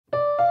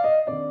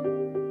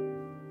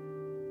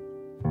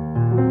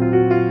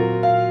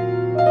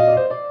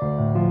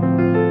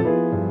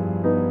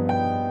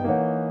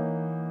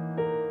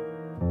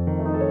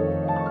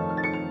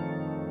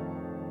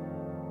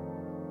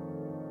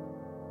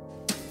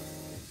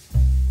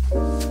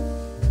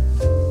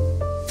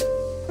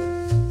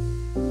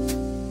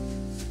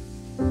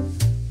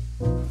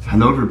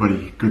Hello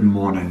everybody, good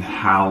morning.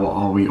 How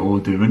are we all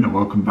doing?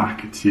 Welcome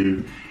back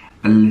to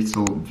a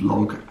little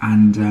vlog,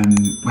 and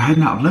we're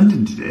heading out of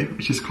London today,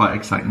 which is quite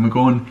exciting. We're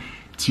going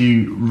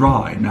to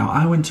Rye. Now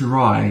I went to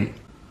Rye,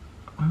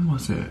 when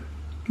was it?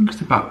 I think it was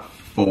about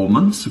 4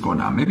 months ago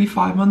now, maybe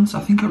 5 months.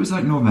 I think it was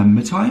like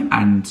November time,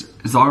 and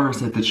Zara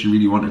said that she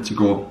really wanted to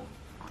go,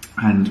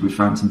 and we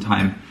found some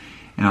time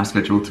in our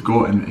schedule to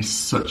go, and it's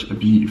such a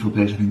beautiful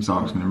place. I think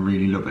Zara's going to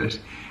really love it.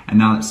 And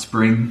now that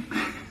spring,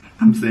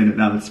 I'm saying it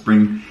now that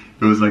spring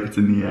feels like it's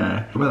in the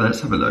air. The weather,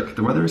 let's have a look.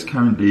 The weather is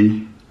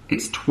currently,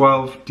 it's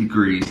 12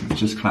 degrees, it's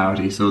just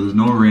cloudy, so there's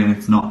no rain,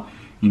 it's not,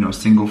 you know,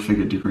 single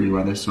figure degree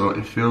weather, so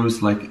it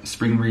feels like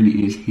spring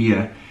really is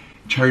here.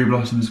 Cherry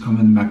blossoms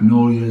coming,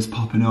 magnolias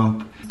popping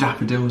up,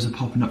 daffodils are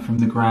popping up from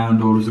the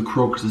ground, all of the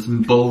crocuses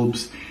and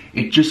bulbs.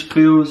 It just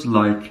feels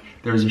like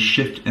there is a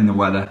shift in the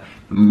weather.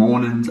 The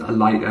mornings are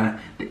lighter,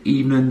 the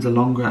evenings are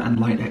longer and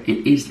lighter.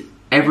 It is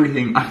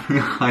everything I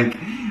feel like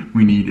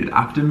we needed.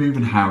 After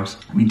moving house,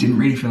 we didn't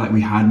really feel like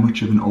we had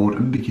much of an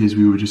autumn because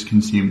we were just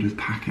consumed with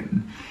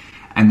packing.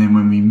 And then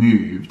when we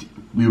moved,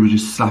 we were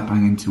just slap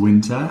bang into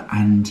winter.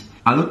 And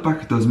I look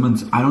back at those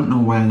months, I don't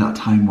know where that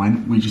time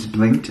went. We just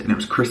blinked and it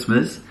was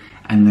Christmas.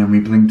 And then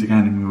we blinked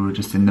again and we were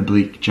just in the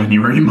bleak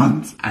January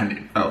months. And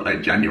it felt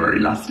like January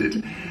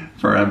lasted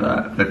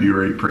forever.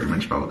 February pretty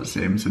much felt the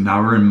same. So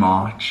now we're in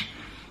March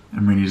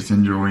and we're just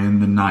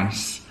enjoying the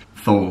nice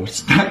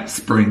thought that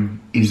spring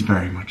is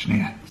very much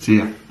near. So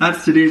yeah,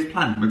 that's today's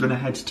plan. We're gonna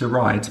head to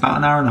Rye. It's about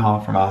an hour and a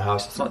half from our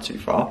house. It's not too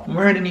far. I'm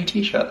wearing a new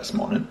t-shirt this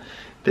morning.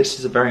 This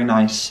is a very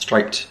nice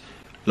striped,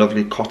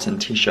 lovely cotton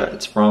t-shirt.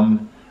 It's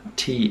from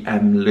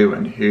TM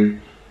Lewin, who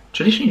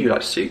traditionally do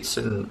like suits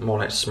and more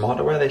like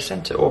smarter wear. They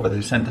sent it over. They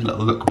sent a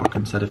little lookbook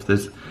and said if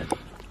there's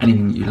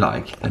anything that you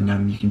like,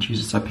 then you can choose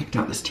it. So I picked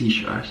out this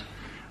t-shirt,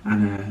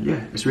 and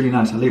yeah, it's really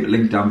nice. I'll leave a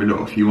link down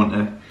below if you want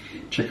to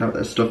check out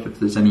their stuff, if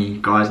there's any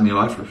guys in your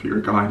life, or if you're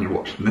a guy and you're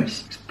watching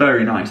this. It's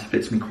very nice, it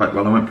fits me quite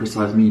well. I went for a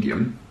size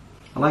medium.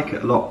 I like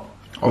it a lot.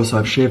 Also,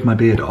 I've shaved my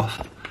beard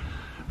off,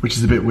 which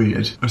is a bit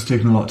weird. It's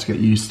taken a lot to get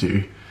used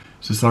to,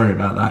 so sorry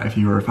about that if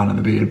you were a fan of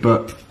the beard.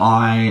 But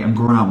I am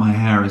growing out my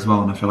hair as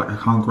well, and I feel like I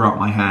can't grow out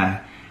my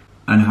hair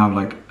and have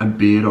like a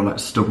beard or like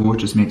stubble. It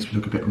just makes me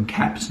look a bit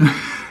unkempt.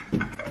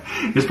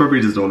 It's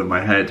probably just all in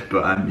my head,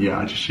 but yeah,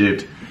 I just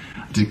shaved.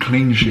 I did a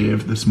clean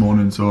shave this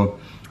morning, so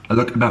I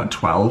look about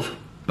 12.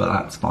 But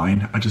that's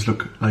fine. I just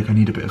look like I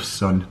need a bit of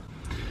sun,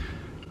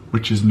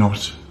 which is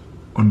not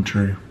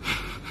untrue.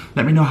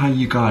 Let me know how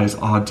you guys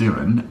are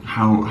doing.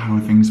 How are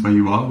things where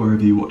you are,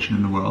 wherever you're watching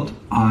in the world.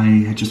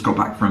 I had just got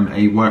back from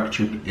a work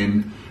trip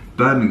in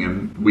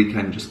Birmingham,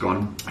 weekend just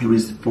gone. It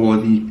was for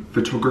the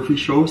photography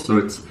show, so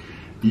it's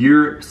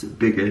Europe's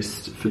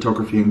biggest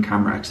photography and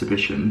camera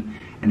exhibition,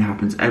 and it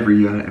happens every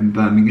year in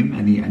Birmingham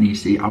and the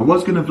NEC. I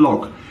was gonna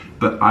vlog,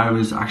 but I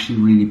was actually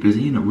really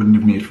busy and it wouldn't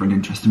have made for an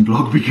interesting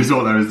vlog because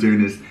all I was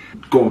doing is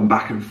going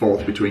back and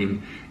forth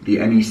between the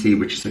NEC,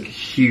 which is like a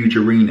huge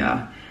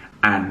arena,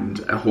 and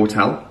a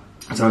hotel.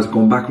 So I was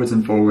going backwards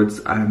and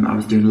forwards. I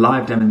was doing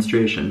live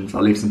demonstrations.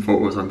 I'll leave some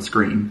photos on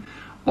screen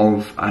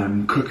of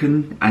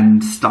cooking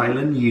and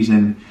styling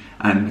using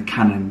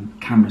Canon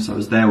camera. So I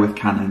was there with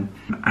Canon,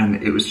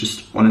 and it was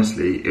just,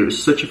 honestly, it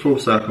was such a full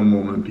circle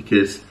moment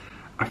because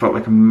I felt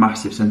like a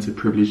massive sense of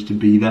privilege to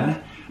be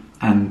there.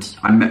 And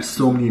I met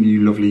so many of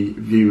you lovely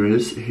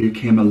viewers who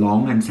came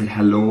along and said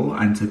hello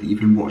and said that you've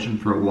been watching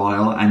for a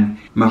while, and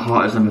my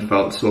heart has never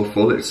felt so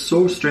full. It's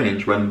so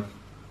strange when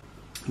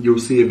you'll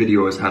see a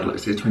video has had,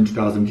 let's say,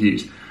 20,000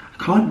 views.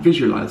 I can't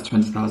visualize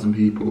 20,000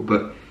 people,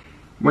 but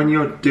when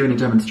you're doing a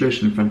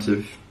demonstration in front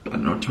of, I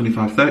don't know,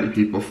 25, 30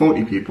 people,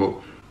 40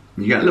 people,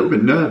 you get a little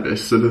bit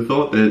nervous. So the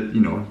thought that, you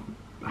know,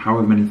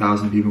 however many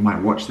thousand people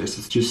might watch this,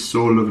 it's just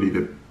so lovely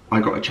that I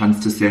got a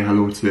chance to say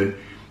hello to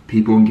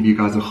people and give you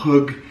guys a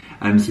hug.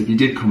 And so if you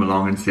did come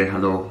along and say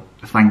hello,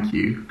 thank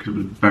you, because it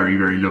was very,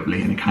 very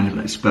lovely, and it kind of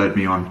like spurred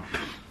me on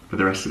for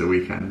the rest of the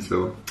weekend.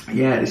 So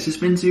yeah, it's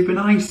just been super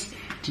nice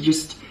to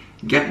just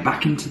get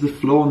back into the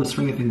flow and the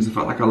swing of things. I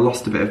felt like I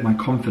lost a bit of my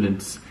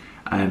confidence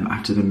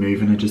after the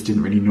move, and I just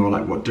didn't really know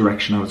like what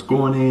direction I was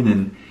going in,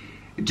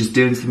 and just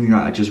doing something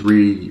like that just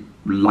really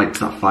lights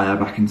that fire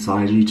back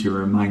inside you to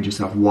remind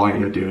yourself why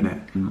you're doing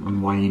it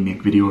and why you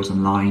make videos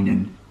online,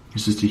 and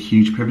it's just a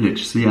huge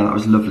privilege. So yeah, that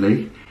was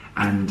lovely.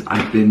 And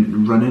I've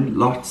been running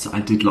lots. I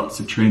did lots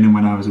of training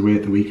when I was away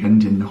at the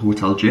weekend in the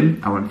hotel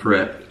gym. I went for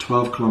a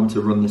 12-kilometer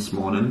run this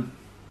morning.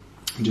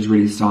 I'm just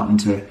really starting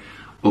to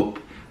up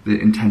the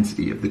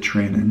intensity of the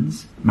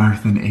trainings.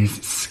 Marathon is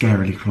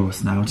scarily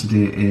close now.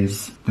 Today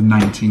is the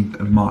 19th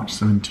of March,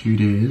 so in 2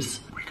 days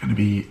we're going to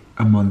be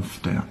a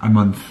month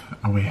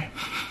away.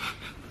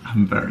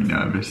 I'm very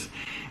nervous.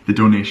 The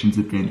donations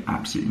have been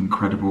absolutely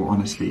incredible,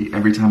 honestly.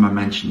 Every time I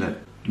mention that,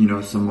 you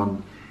know,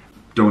 someone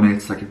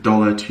donates like $1,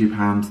 £2,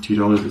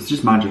 $2. It's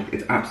just magic.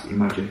 It's absolutely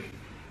magic.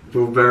 I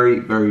feel very,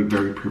 very,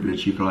 very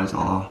privileged. You guys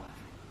are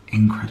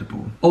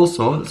incredible.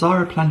 Also,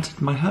 Zara planted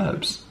my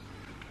herbs.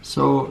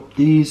 So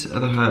these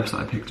are the herbs that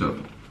I picked up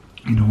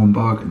in Home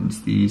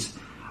Bargains. These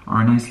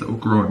are a nice little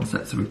growing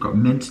set. So we've got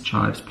mint,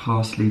 chives,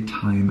 parsley,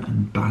 thyme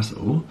and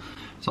basil.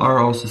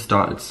 Zara also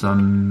started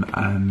some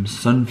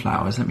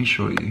sunflowers. Let me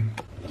show you.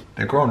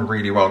 They're growing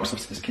really well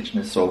because this kitchen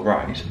is so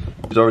bright.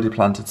 We've already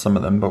planted some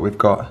of them, but we've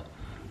got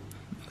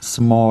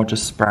some more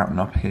just sprouting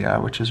up here,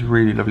 which is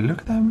really lovely.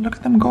 Look at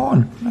them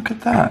going. Look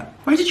at that.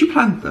 Where did you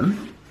plant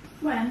them?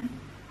 When?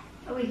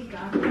 A week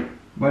ago.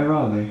 Where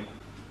are they?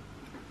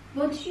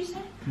 What did you say?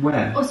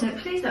 Where? Also,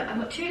 please look, I've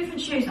got 2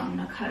 different shoes on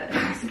and a coat, and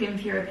that's to give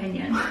for your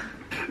opinion.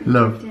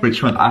 Love.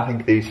 Which one? I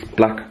think these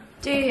black.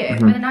 Do you?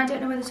 And then I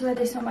don't know whether to wear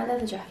this on my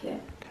leather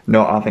jacket.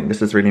 No, I think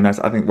this is really nice.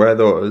 I think wear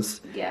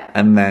those. Yeah.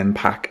 And then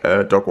pack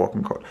a dog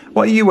walking coat.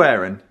 What are you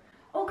wearing?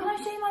 Oh, can I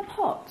show you my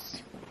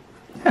pots?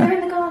 Yeah. They're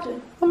in the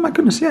garden. Oh my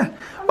goodness, yeah.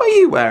 What are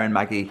you wearing,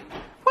 Maggie?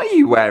 What are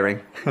you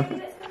wearing?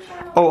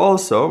 Oh,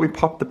 also, we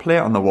popped the plate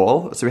on the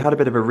wall, so we had a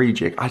bit of a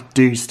rejig. I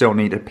do still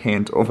need to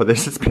paint over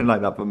this. It's been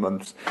like that for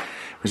months.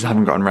 We just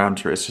haven't gotten around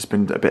to it. It's just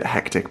been a bit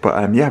hectic.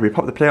 But yeah, we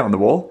popped the plate on the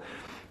wall.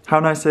 How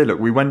nice they look.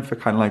 We went for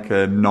kind of like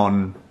a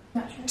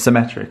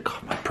non-symmetric.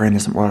 God, my brain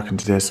isn't working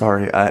today,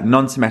 sorry.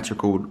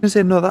 Non-symmetrical. Is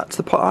it? No, that's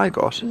the pot I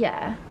got.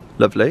 Yeah.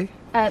 Lovely.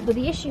 But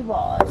the issue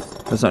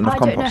was, there's not enough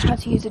compost. I don't know how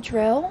to use a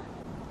drill.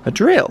 A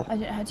drill? I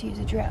don't know how to use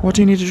a drill. What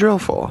do you need a drill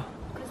for?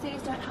 Because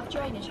these don't have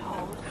drainage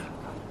holes.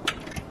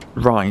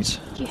 Right.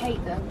 Do you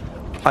hate them?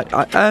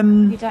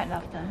 You don't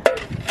love them.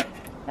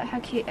 Look how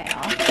cute they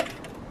are.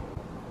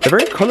 They're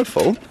very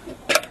colourful.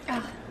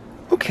 Ah.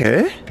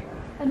 Okay.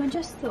 And I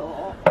just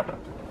thought...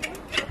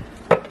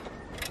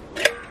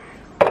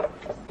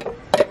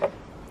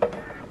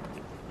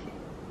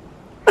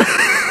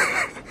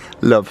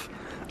 Love.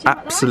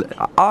 Absolutely.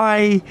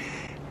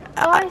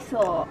 I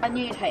thought, I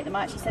knew you'd hate them.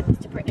 I actually said this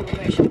to Brittany when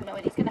we were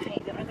shopping. He's going to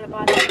hate them. I'm going to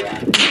buy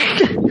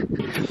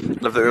them.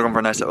 Love that we're going for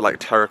a nice little like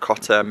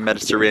terracotta,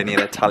 Mediterranean,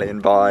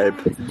 Italian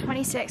vibe. I'm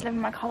 26, living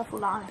my colourful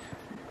life.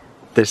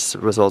 This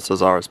was also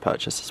Zara's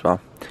purchase as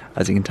well.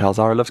 As you can tell,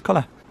 Zara loves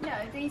colour. No,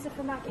 these are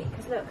for Maggie,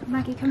 because look,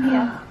 Maggie, come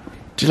here.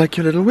 Do you like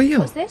your little wheel?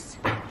 What's this?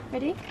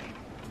 Ready?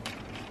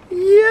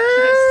 Yeah!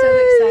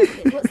 So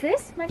excited. What's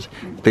this, Maggie?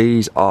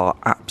 These are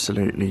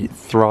absolutely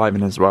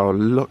thriving as well.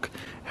 Look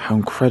how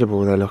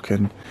incredible they're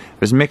looking.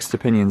 There's mixed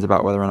opinions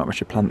about whether or not we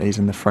should plant these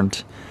in the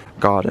front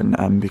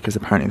garden because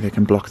apparently they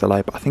can block the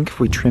light, but I think if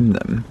we trim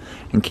them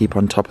and keep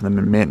on top of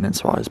them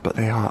maintenance wise, but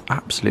they are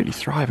absolutely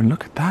thriving.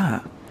 Look at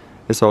that.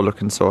 It's all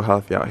looking so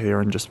healthy out here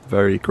and just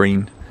very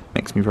green.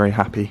 Makes me very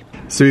happy.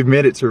 So we've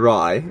made it to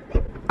Rye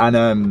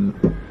and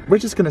we're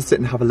just going to sit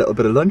and have a little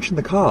bit of lunch in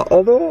the car.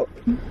 Although,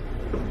 do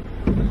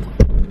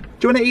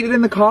you want to eat it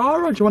in the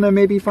car or do you want to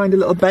maybe find a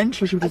little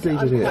bench or should we just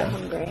eat it here? I'm quite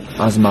hungry.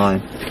 As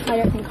mine. I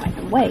don't think I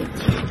can wait.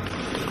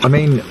 I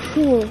mean,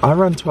 I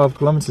ran 12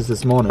 kilometres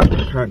this morning.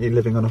 I'm currently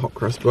living on a hot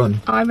crust bun.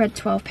 I read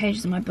 12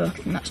 pages of my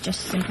book and that's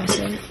just as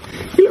impressive.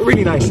 You look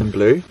really nice and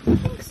blue.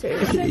 Thanks, Sue.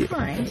 It's so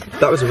kind.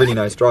 That was a really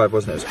nice drive,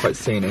 wasn't it? It was quite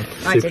scenic.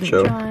 I Super didn't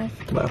chill.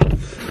 drive. Well,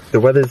 the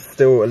weather's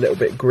still a little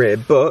bit grey,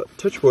 but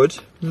touch wood,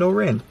 no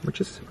rain, which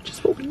is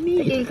what we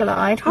need.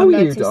 Eagle-eyed. How are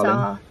you,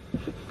 darling?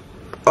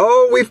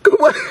 Oh, we've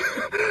got.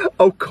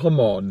 Oh, come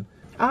on.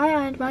 I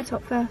ironed my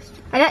top first.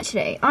 And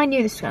actually, I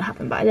knew this was going to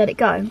happen, but I let it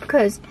go.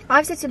 Because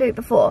I've said to Luke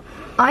before,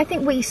 I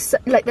think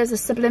there's a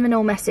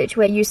subliminal message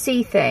where you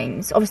see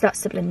things. Obviously, that's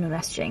subliminal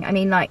messaging. I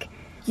mean, like,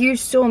 you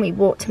saw me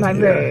walk to my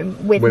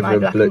room with my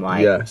black and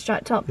white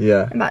striped top.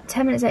 Yeah. And about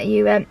 10 minutes later,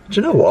 you went,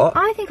 do you know what?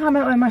 I think I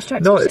might wear my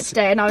striped top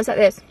today. And I was like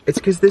this. It's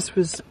because this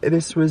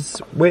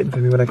was waiting for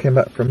me when I came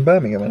back from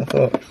Birmingham. And I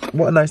thought,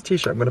 what a nice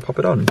t-shirt. I'm going to pop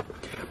it on.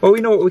 Well, we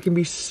know what we can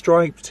be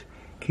striped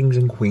kings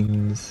and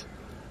queens.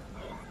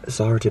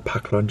 Zara did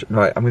pack lunch.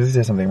 Right, I'm going to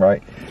say something,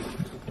 right?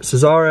 So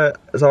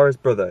Zara's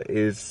brother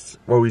is,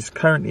 well, he's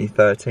currently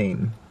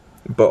 13.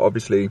 But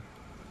obviously,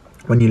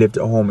 when you lived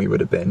at home, he would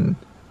have been,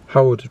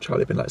 how old would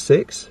Charlie have been? Like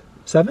 6?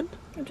 7?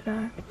 I don't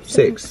know.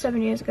 6?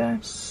 7 years ago.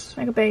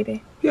 Like a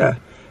baby. Yeah.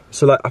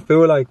 So, like, I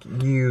feel like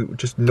you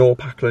just know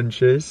pack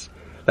lunches.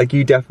 Like,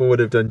 you definitely would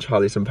have done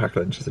Charlie some pack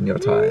lunches in your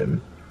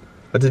time.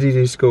 Or did he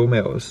do school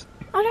meals?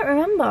 I don't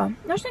remember.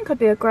 I just think I'd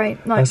be a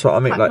great, like, that's what I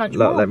mean. Like,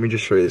 let me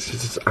just show you this.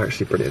 This is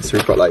actually brilliant. So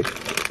we've got like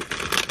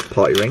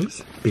party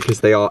rings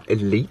because they are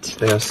elite.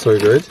 They are so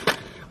good.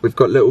 We've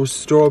got little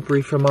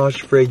strawberry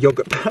fromage free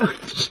yogurt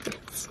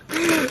pouches,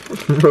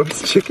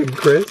 roast chicken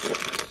crisp,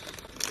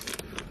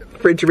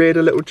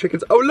 refrigerator little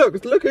chickens. Oh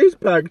look who's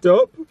packed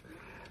up.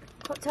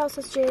 Cocktail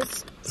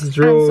sausages sausage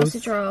rolls. And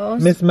sausage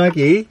rolls. Miss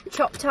Maggie.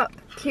 Chopped up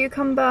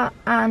cucumber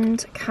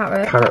and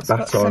carrot. Carrot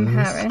batons. Some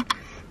herring.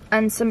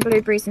 And some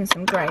blueberries and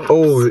some grapes.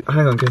 Oh,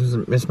 hang on,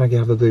 can Miss Maggie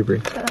have a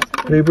blueberry?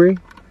 Blueberry?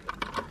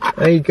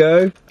 There you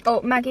go. Oh,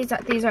 these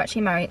are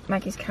actually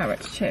Maggie's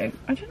carrots too.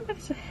 I don't know if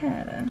it's a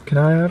hair there. Can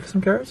I have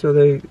some carrots? Or are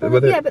they?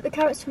 Yeah, but the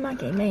carrots for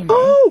Maggie, mainly.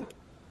 Oh!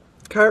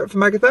 Carrot for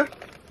Magatha?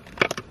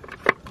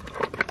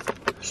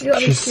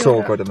 She's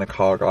so good in the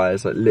car,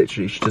 guys. Like,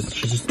 literally, she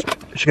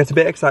gets a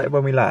bit excited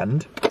when we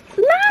land.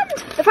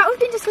 The fact we've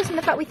been discussing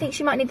the fact we think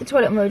she might need the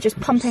toilet and we were just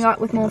pumping out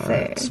with more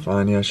food. It's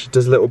fine, yeah. She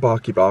does a little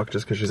barky bark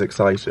just because she's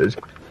excited.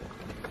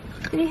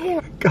 Can you hear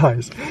it?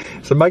 Guys,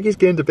 so Maggie's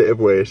gained a bit of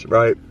weight,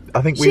 right?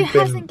 I think she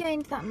hasn't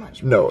gained that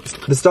much. No,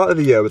 the start of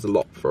the year was a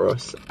lot for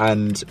us,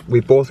 and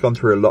we've both gone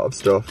through a lot of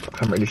stuff. I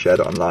haven't really shared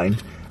it online,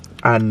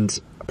 and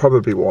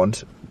probably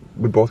won't.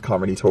 We both can't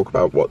really talk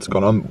about what's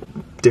gone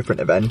on, different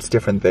events,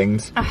 different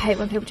things. I hate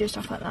when people do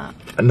stuff like that.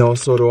 No,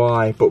 so do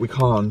I, but we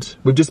can't.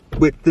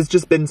 There's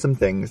just been some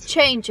things.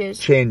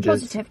 Changes.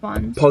 Positive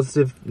ones.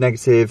 Positive,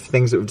 negative,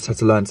 things that we've just had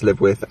to learn to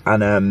live with,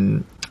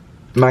 and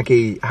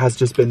Maggie has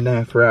just been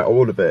there throughout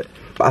all of it.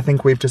 But I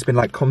think we've just been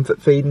like comfort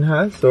feeding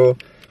her, so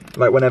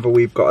like whenever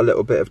we've got a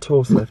little bit of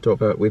toast left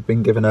over, we've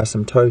been giving her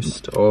some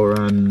toast, or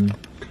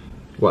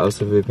what else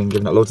have we been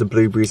giving her? Loads of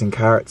blueberries and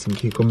carrots and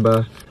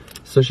cucumber.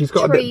 So she's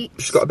got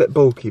a bit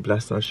bulky,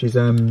 bless her. She's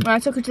when I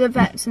took her to the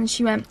vets and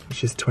she went,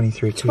 she's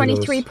 23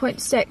 kilos.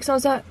 23.6. I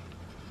was like,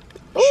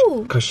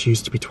 ooh. Because she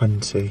used to be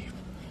 20.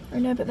 I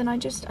know, but then I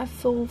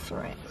fall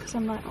for it because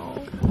I'm like,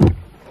 oh.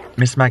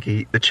 Miss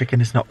Maggie, the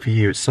chicken is not for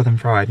you. It's southern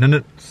fried. No,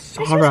 it's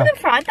not southern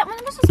fried. That one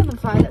wasn't southern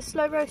fried. That's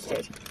slow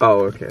roasted.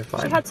 Oh, okay,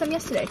 fine. She had some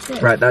yesterday too.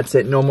 Right, that's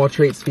it. No more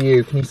treats for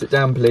you. Can you sit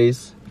down,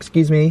 please?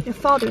 Excuse me. Your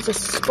father is a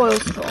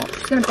spoiled sport.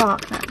 She's gonna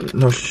bark now.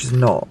 No, she's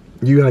not.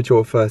 You had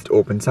your first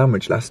open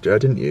sandwich last year,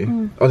 didn't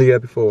you? Or the year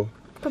before?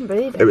 I couldn't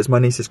believe it. It was my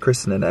niece's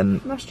christening,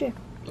 and last year.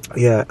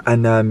 Yeah,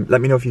 and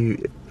let me know if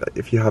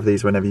you have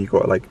these whenever you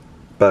got like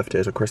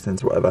birthdays or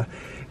christenings or whatever.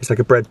 It's like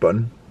a bread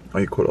bun,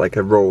 or you call it like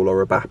a roll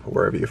or a bap or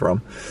wherever you're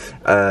from,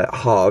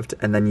 halved,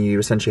 and then you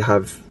essentially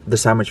have the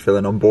sandwich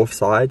filling on both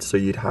sides. So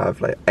you'd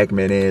have like egg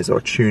mayonnaise or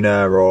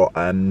tuna or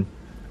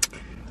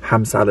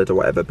ham salad or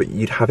whatever, but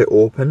you'd have it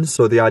open.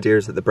 So the idea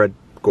is that the bread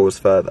goes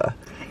further.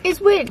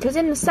 It's weird because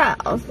in the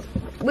south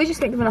we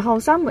just get given a whole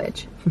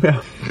sandwich.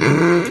 Yeah.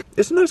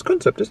 It's a nice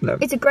concept, isn't it?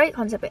 It's a great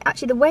concept, but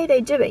actually the way they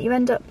do it, you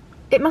end up,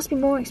 it must be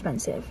more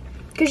expensive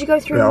because you go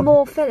through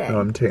more filling. No,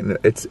 I'm taking it.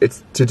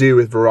 It's to do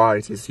with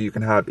variety, so you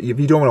can have, if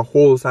you don't want a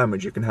whole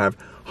sandwich, you can have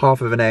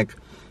half of an egg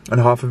and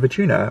half of a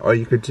tuna, or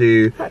you could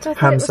do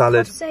ham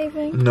salad.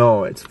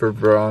 No, it's for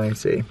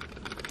variety.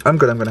 I'm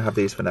good. I'm going to have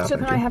these for now. So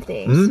can I have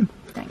these?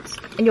 Thanks.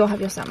 And you'll have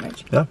your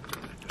sandwich. Yeah.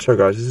 So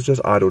guys, this is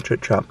just idle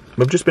chit chat.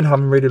 We've just been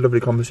having really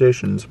lovely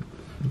conversations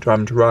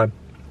driving to Rye.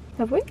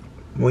 Have we?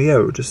 Well, yeah,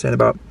 we were just saying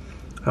about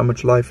how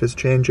much life is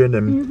changing,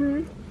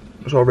 and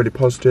it's all really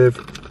positive.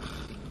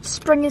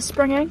 Spring is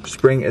springing.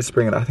 Spring is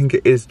springing. I think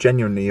it is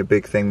genuinely a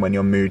big thing when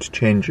your mood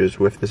changes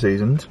with the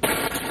seasons.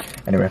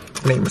 Anyway,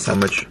 I'm eating my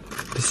sandwich.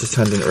 This has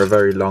turned into a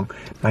very long...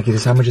 Maggie, the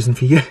sandwich isn't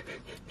for you.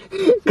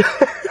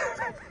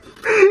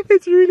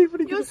 It's really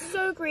funny. You're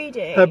so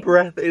greedy. Her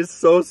breath is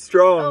so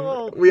strong.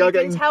 Oh, you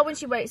can tell when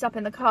she wakes up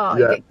in the car,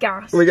 you get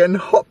gas. We're getting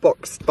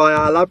hotboxed by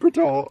our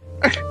Labrador.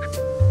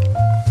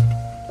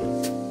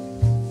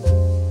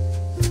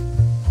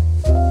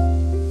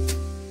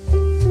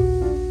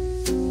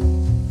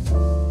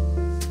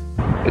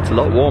 It's a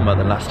lot warmer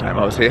than last time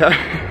I was here.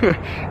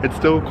 It's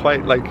still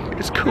quite like,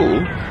 it's cool,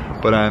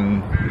 but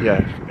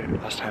yeah,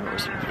 last time it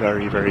was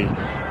very, very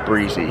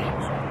breezy.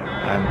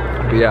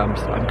 But yeah,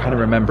 I'm kind of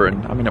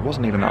remembering, I mean it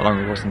wasn't even that long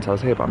ago since I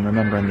was here, but I'm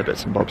remembering the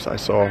bits and bobs that I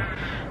saw.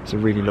 It's a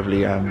really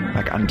lovely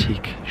like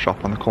antique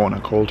shop on the corner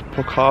called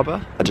Puck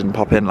Harbour. I didn't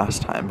pop in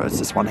last time, but it's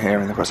this one here,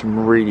 and they've got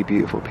some really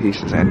beautiful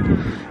pieces in,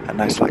 and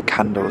nice like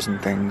candles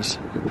and things.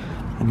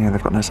 And yeah,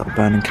 they've got nice little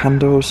burning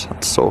candles.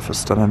 That sofa's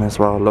stunning as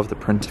well. I love the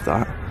print of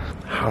that.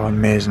 How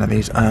amazing are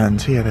these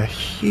urns? Yeah, they're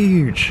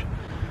huge.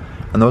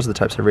 And those are the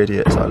types of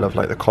radiators I love,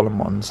 like the column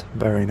ones.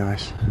 Very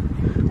nice.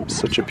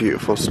 Such a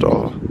beautiful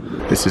store.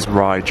 This is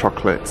Rye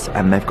chocolates,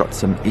 and they've got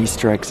some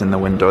Easter eggs in the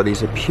window.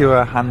 These are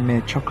pure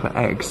handmade chocolate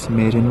eggs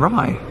made in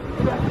Rye.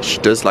 She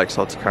does like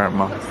salted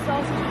caramel. Salted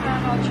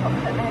caramel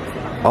chocolate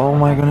eggs. Oh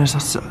my goodness,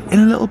 that's in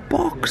a little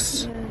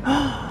box.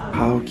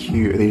 How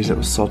cute are these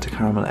little salted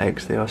caramel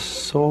eggs? They are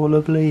so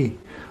lovely.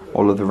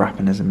 All of the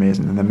wrapping is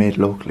amazing, and they're made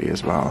locally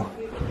as well.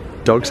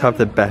 Dogs have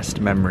the best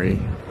memory.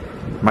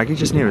 Maggie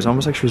just knew, it was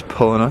almost like she was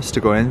pulling us to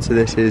go in. So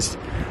this is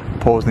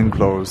Paws and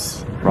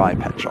Clothes Rye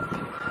Pet Shop,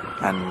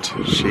 and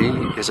she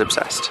is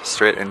obsessed.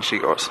 Straight in she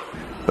goes.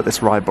 But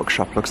this Rye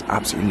bookshop looks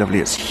absolutely lovely.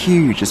 It's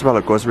huge as well.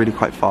 It goes really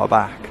quite far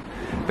back.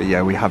 But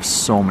yeah, we have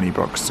so many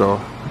books, so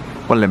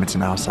we're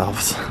limiting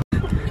ourselves.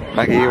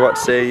 Maggie, what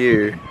say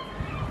you?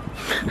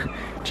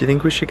 Do you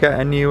think we should get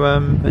a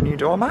new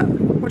doormat?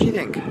 What do you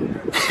think?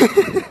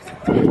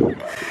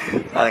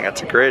 I think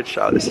that's a great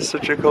shot. This is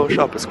such a cool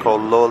shop. It's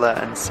called Lola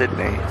and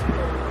Sydney.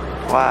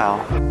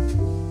 Wow.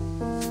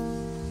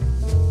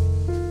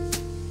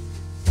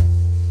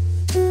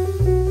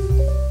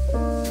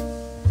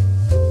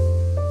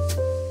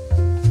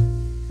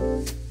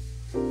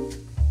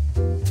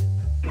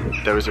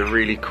 There was a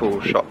really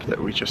cool shop that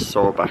we just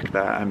saw back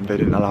there, and they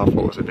didn't allow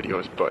photos or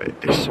videos,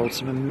 but they sold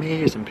some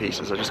amazing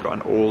pieces. I just got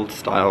an old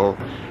style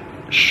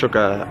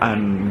sugar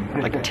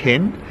like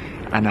tin,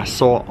 and I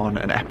saw on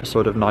an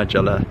episode of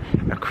Nigella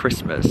at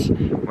Christmas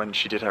when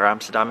she did her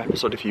Amsterdam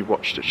episode. If you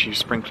watched it, she was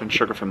sprinkling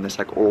sugar from this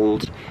like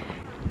old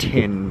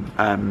tin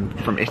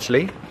from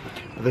Italy.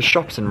 The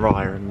shops in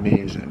Rye are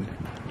amazing.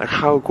 Like,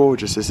 how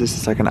gorgeous is this?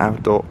 It's like an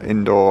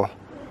indoor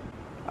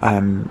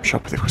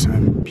shop. They've got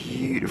some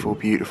beautiful,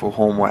 beautiful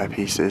homeware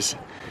pieces.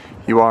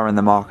 you are in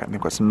the market, and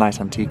they've got some nice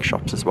antique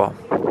shops as well.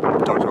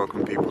 Dog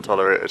walking people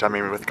tolerate it. I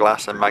mean, with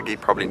glass and Maggie,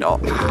 probably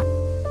not.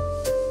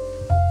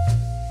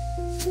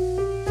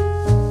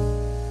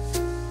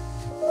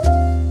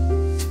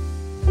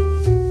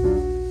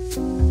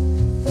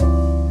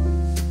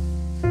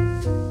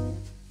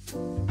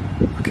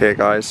 Okay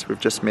guys, we've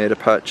just made a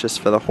purchase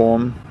for the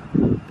home.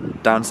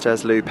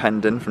 Downstairs loo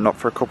pending for not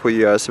for a couple of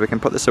years, so we can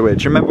put this away.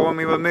 Do you remember when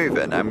we were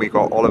moving and we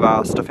got all of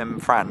our stuff in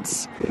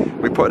France?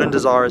 We put it under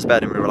Zara's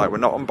bed and we were like, we're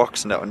not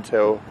unboxing it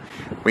until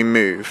we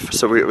move.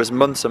 So it was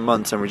months and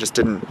months and we just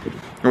didn't,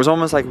 it was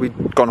almost like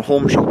we'd gone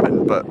home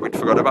shopping, but we'd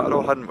forgot about it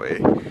all, hadn't we?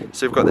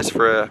 So we've got this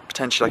for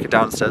potentially like a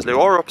downstairs loo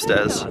or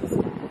upstairs.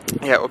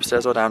 Yeah,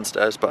 upstairs or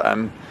downstairs, but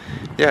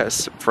yeah,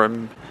 it's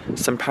from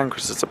St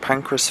Pancras. It's a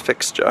Pancras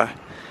fixture.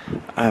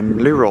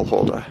 Loo roll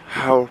holder.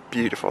 How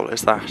beautiful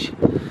is that?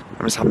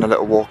 I'm just having a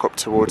little walk up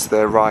towards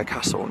the Rye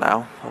Castle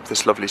now, up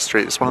this lovely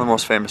street. It's one of the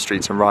most famous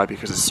streets in Rye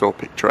because it's so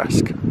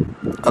picturesque.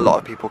 A lot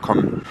of people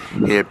come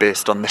here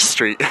based on this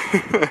street.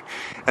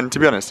 And to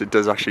be honest, it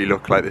does actually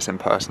look like this in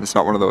person. It's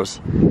not one of those.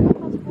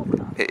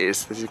 It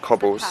is. This is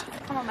cobbles.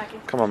 Come on, Maggie.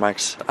 Come on,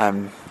 Max.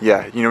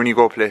 Yeah, you know when you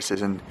go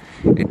places and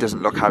it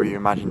doesn't look how you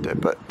imagined it,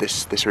 but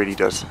this really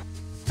does.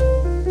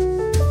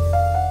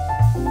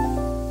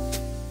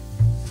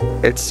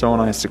 It's so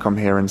nice to come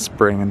here in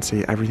spring and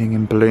see everything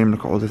in bloom.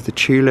 Look at all of the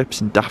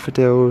tulips and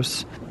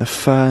daffodils. The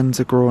ferns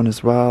are growing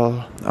as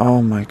well.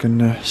 Oh my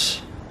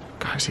goodness.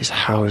 Guys, these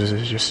houses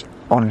are just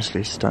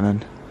honestly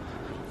stunning.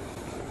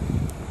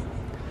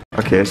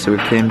 Okay, so we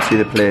came to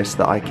the place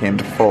that I came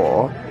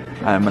before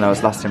when I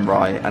was last in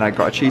Rye, and I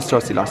got a cheese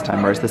toastie last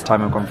time, whereas this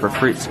time I've gone for a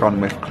fruit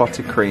scone with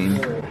clotted cream,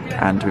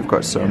 and we've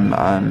got some,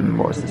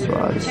 what was this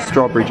one?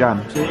 Strawberry jam.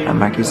 And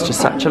Maggie's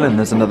just sat chilling.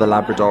 There's another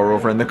Labrador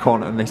over in the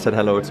corner and they said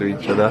hello to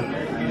each other.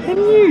 And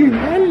you,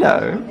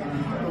 hello.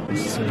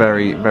 This is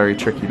very, very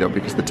tricky though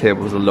because the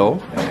tables are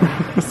low.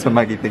 So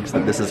Maggie thinks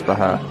that this is for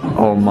her.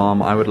 Oh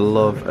Mom, I would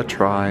love a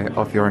try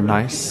of your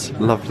nice,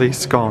 lovely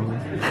scone.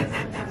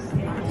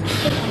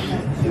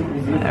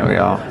 There we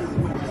are.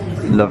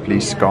 Lovely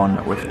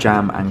scone with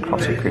jam and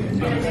clotted cream.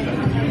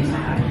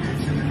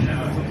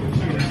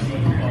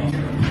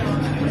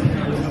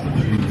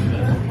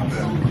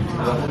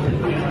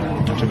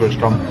 That's a good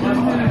scone.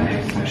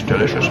 It's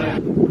delicious.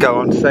 Go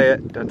on, say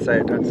it. Don't say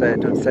it, don't say it,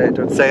 don't say it,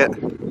 don't say it.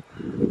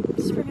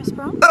 Spring has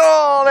sprung.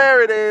 Oh,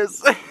 there it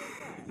is.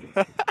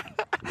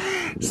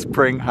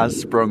 Spring has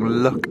sprung.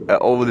 Look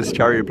at all this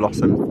cherry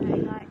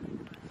blossom. Like,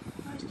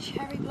 it's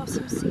cherry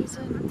blossom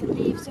season, the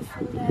leaves are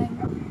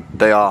falling.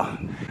 They are.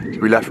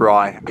 We left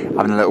Rye,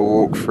 having a little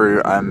walk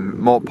through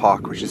Moat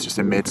Park, which is just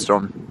in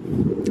Maidstone,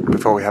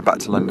 before we head back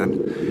to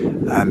London.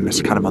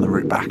 It's kind of on the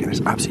route back, and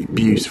it's absolutely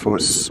beautiful.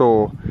 It's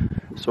so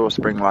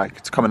spring-like.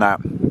 It's coming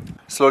out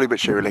slowly but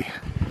surely.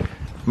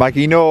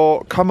 Maggie,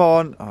 no, come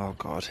on. Oh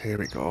God, here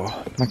we go.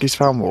 Maggie's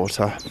found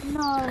water.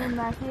 No,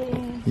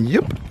 Maggie.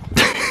 Yep.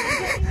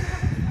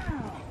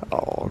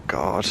 Oh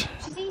God.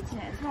 She's eating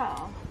it as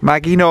well.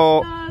 Maggie,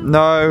 no.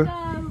 No.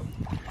 No.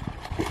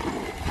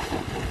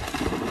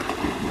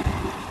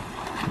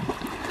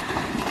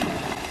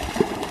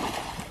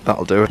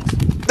 That'll do it.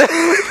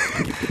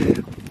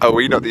 Are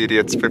we not the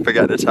idiots for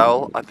forgetting a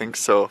towel? I think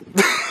so.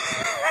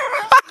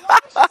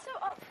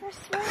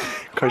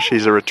 Because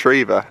she's a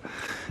retriever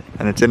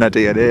and it's in her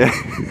DNA.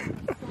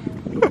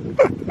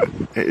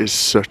 It is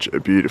such a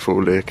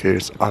beautiful lake here.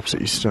 It's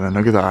absolutely stunning.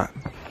 Look at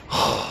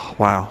that.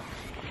 Wow.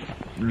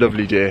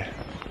 Lovely day.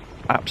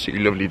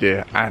 Absolutely lovely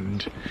day.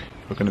 And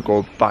we're going to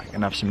go back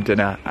and have some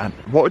dinner. And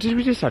what did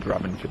we decide we're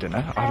having for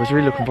dinner? I was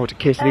really looking forward to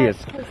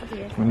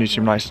quesadillas. We need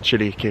some nice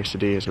chili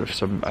quesadillas with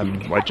some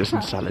wedges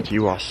and salad.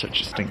 You are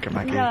such a stinker,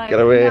 Maggie. No, get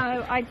away.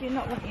 No, I do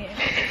not want you.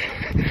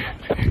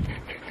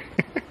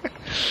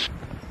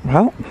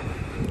 Well,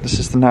 this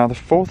is now the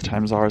 4th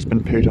time Zara's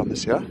been pooed on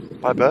this year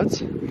by birds.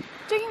 Don't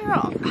get me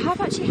wrong, I have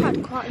actually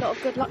had quite a lot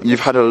of good luck. You've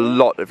had a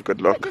lot of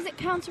good luck. But does it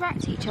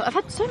counteract each other? I've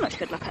had so much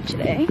good luck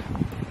actually.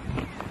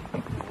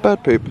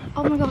 Bird poop.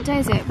 Oh my God, what day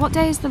is it? What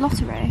day is the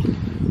lottery?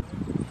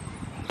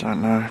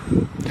 Don't know.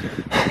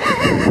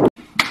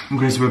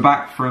 Okay, so we're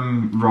back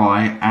from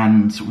Rye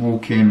and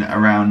walking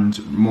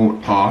around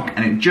Moat Park,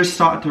 and it just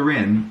started to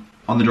rain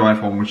on the drive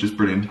home, which is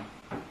brilliant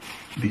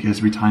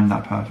because we timed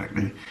that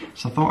perfectly.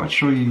 So I thought I'd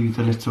show you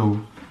the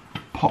little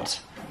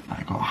pot that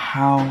I got.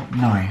 How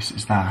nice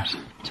is that?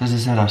 So as I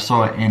said, I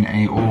saw it in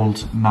a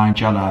old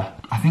Nigella.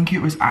 I think it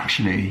was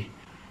actually,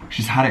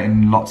 she's had it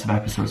in lots of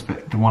episodes,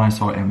 but the one I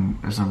saw it in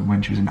was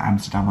when she was in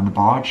Amsterdam on the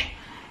barge.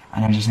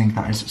 And I just think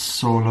that is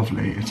so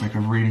lovely. It's like a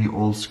really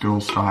old school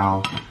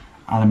style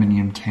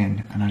aluminium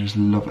tin, and I just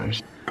love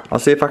it. I'll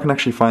see if I can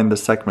actually find the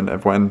segment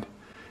of when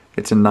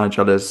it's in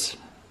Nigella's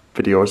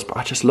videos, but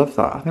I just love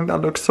that. I think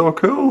that looks so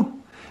cool.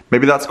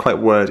 Maybe that's quite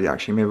wordy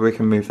actually. Maybe we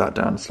can move that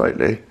down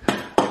slightly.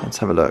 Let's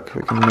have a look.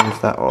 We can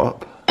move that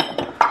up.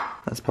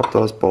 Let's pop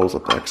those balls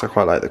up there because I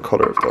quite like the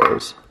colour of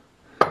those.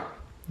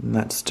 And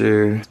let's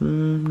do... Do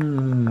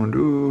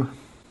you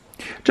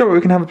know what?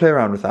 We can have a play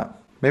around with that.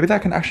 Maybe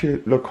that can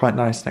actually look quite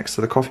nice next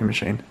to the coffee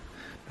machine.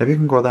 Maybe we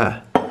can go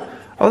there.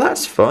 Oh,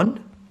 that's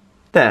fun.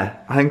 There,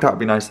 I think that would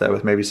be nice there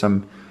with maybe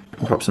some,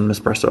 pop some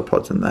espresso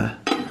pods in there.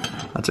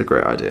 That's a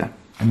great idea.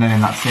 And then in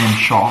that same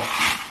shop,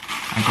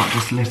 I got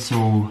this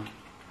little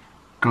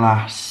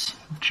glass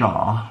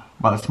jar.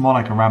 Well, it's more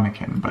like a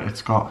ramekin, but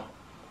it's got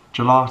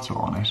gelato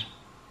on it,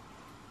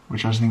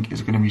 which I think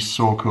is going to be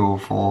so cool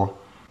for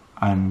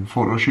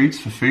photo shoots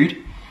for food.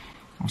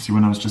 Obviously,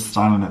 when I was just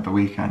styling at the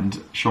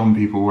weekend, showing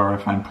people where I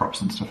find props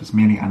and stuff, it's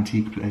mainly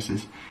antique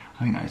places.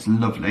 I think that is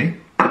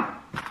lovely.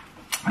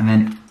 And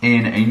then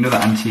in another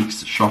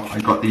antiques shop,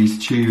 I got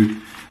these 2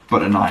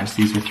 butter knives.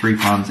 These were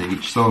 £3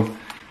 each, so a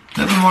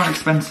little bit more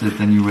expensive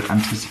than you would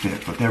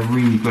anticipate, but they're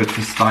really good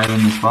for styling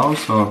as well.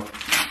 So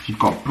if you've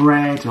got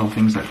bread or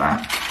things like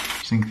that,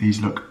 I think these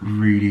look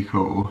really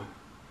cool.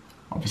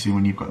 Obviously,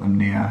 when you've got them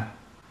near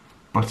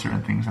butter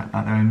and things like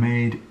that. They're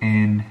made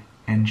in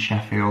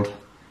Sheffield,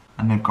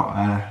 and they've got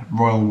a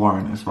royal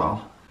warrant as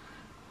well.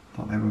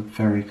 Thought they were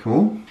very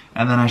cool.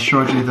 And then I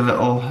showed you the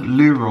little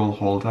loo roll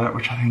holder,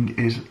 which I think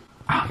is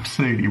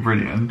absolutely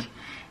brilliant.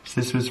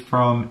 So this was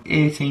from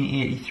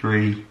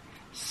 1883,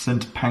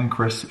 St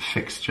Pancras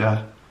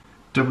fixture,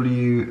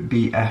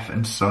 WBF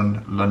and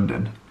Son,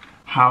 London.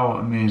 How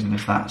amazing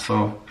is that?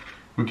 So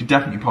we could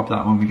definitely pop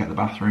that when we get the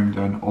bathroom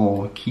done,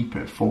 or keep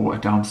it for a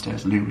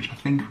downstairs loo, which I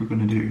think we're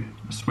going to do.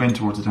 We're swaying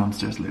towards a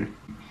downstairs loo.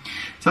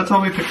 So that's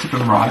all we picked up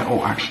in Rye.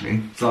 Oh,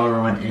 actually,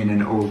 Zara went in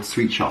an old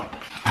sweet shop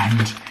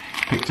and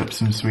picked up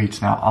some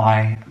sweets. Now,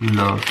 I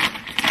love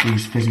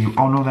these fizzy...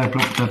 Oh no, they're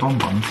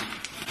bonbons.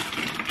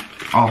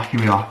 Oh, here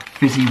we are.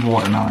 Fizzy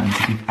watermelons.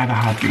 If you've ever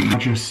had these, they're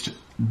just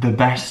the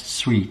best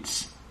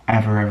sweets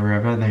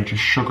ever. They're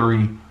just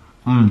sugary.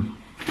 Amazing.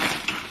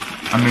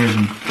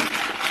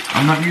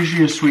 I'm not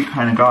usually a sweet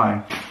kind of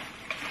guy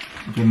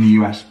in the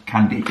US,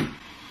 candy.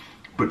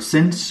 But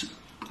since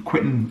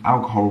quitting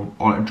alcohol,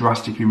 or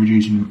drastically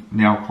reducing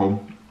the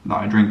alcohol that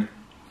I drink,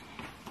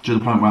 to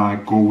the point where I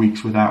go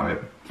weeks without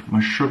it, my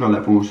sugar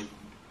levels,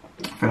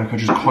 I feel like I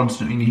just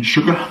constantly need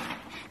sugar.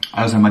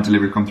 I also had my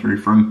delivery come through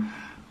from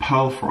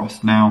Pearl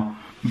Frost. Now,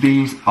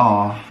 these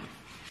are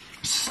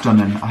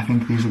stunning. I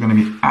think these are going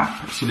to be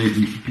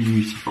absolutely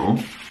beautiful.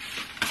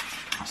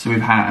 So we've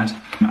had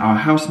our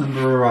house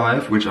number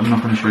arrive, which I'm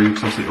not going to show you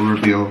because obviously it will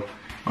reveal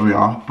where we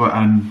are, but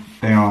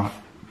they are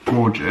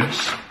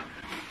gorgeous.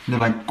 They're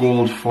like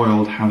gold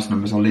foiled house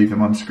numbers. I'll leave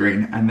them on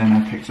screen. And then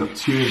I picked up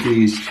 2 of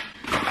these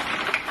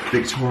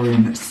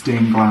Victorian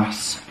stained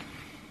glass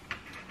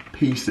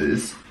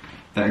pieces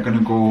that are going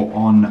to go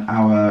on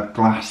our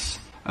glass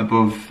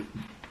above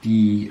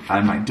the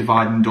like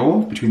dividing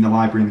door between the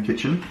library and the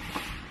kitchen.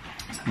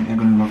 So I think they're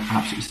going to look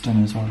absolutely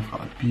stunning as well. They've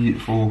got a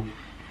beautiful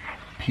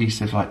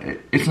piece of like,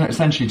 it's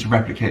essentially to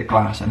replicate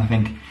glass, and I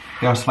think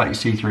they are slightly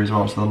see-through as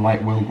well, so the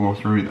light will go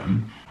through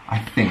them, I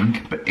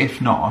think. But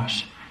if not,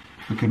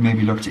 we could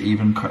maybe look to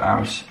even cut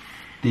out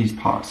these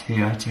parts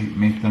here to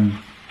make them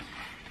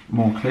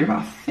more clear, but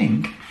I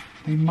think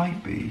they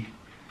might be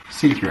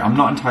see-through. I'm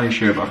not entirely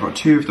sure, but I've got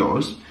 2 of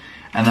those.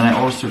 And then I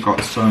also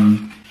got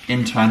some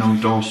internal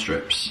door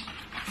strips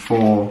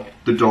for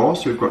the door.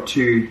 So we've got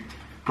 2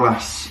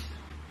 glass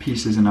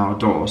pieces in our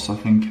door. So I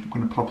think I'm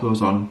going to pop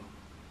those on.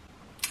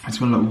 It's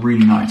going to look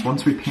really nice.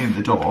 Once we paint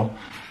the door,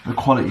 the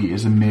quality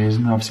is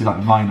amazing. They're obviously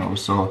like vinyl,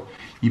 so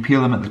you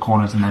peel them at the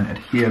corners and then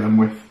adhere them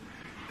with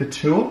the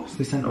tool. So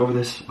they sent over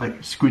this like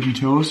squidgy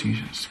tool, so you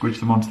squidge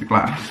them onto the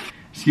glass.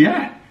 So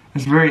yeah,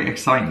 it's very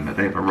exciting that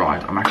they've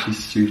arrived. I'm actually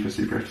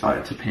super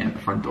excited to paint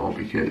the front door,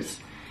 because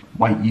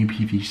white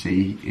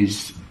UPVC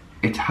is,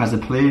 it has a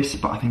place,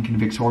 but I think in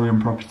Victorian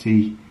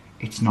property,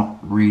 it's not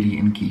really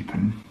in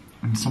keeping.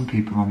 And some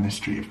people on this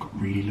street have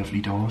got really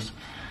lovely doors.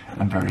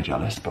 I'm very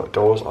jealous, but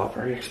doors are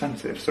very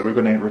expensive. So we're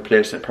going to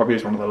replace it, probably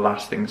as one of the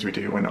last things we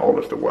do when all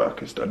of the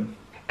work is done.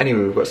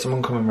 Anyway, we've got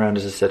someone coming around,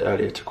 as I said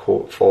earlier, to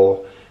quote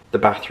for the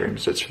bathroom.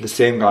 So it's the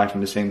same guy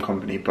from the same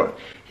company, but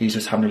he's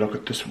just having a look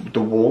at this,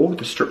 the wall,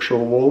 the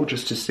structural wall,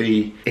 just to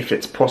see if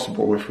it's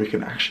possible, if we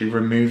can actually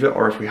remove it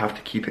or if we have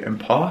to keep it in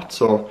part.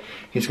 So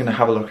he's going to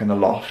have a look in the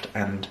loft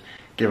and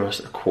give us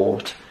a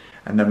quote,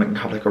 and then we can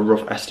have like a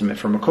rough estimate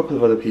from a couple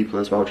of other people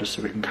as well, just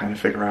so we can kind of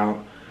figure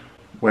out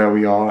where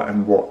we are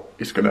and what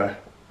is going to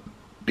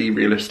be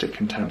realistic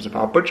in terms of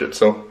our budget.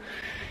 So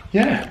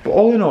yeah, but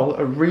all in all,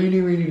 a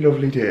really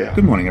lovely day.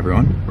 Good morning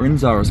everyone. We're in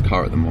Zara's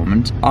car at the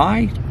moment.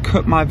 I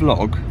cut my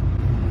vlog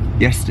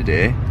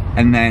yesterday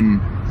and then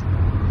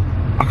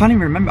I can't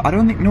even remember. I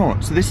don't think, no.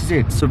 So this is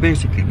it. So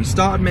basically we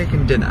started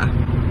making dinner.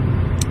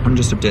 I'm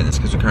just updating this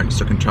because we're currently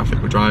stuck in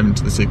traffic. We're driving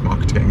to the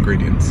supermarket to get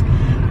ingredients.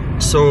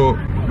 So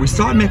we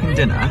started making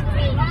dinner,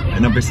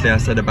 and obviously I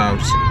said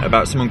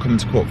about someone coming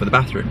to court for the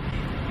bathroom.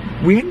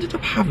 We ended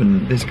up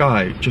having this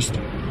guy just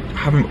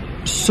having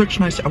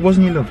such nice,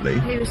 wasn't he lovely?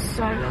 He was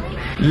so lovely.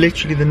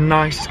 Literally the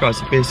nicest guy.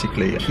 So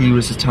basically he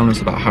was just telling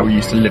us about how he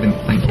used to live in,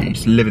 he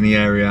used to live in the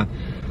area,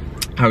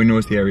 how he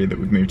knows the area that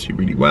we've moved to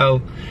really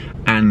well,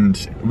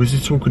 and was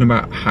just talking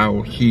about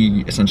how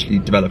he essentially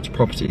developed a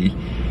property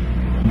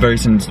very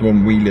similar to the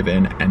one we live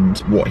in and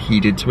what he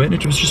did to it. And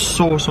it was just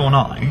so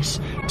nice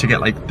to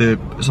get like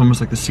it's almost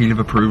like the seal of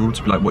approval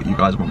to be like, what you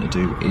guys want to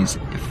do is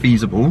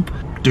feasible,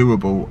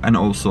 doable, and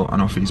also, I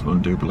know feasible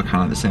and doable are kind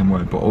of like the same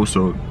word, but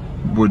also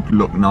would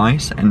look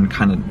nice, and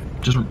kind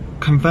of just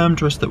confirm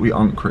to us that we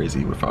aren't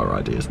crazy with our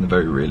ideas and they're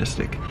very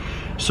realistic.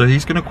 So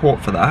he's going to quote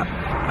for that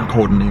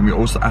accordingly. We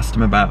also asked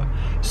him about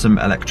some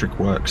electric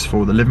works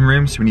for the living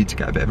room, so we need to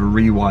get a bit of a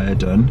rewire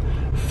done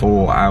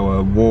for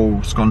our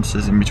wall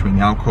sconces in between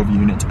the alcove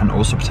unit, and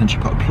also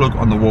potentially put a plug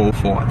on the wall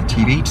for the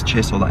TV to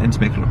chase all that in to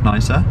make it look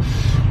nicer.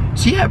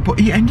 So yeah, but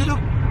he ended up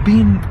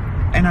being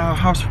in our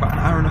house for about an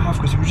hour and a half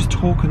because we were just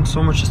talking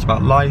so much just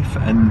about life,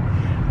 and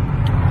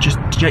just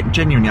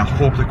genuinely, I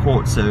hope the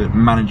quotes are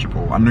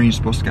manageable. I know you're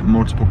supposed to get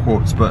multiple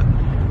quotes, but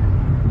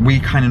we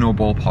kind of know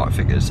ballpark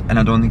figures, and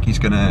I don't think he's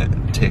gonna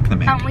take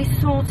them in. And we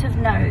sort of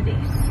know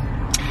this.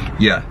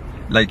 Yeah,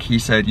 like he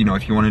said, you know,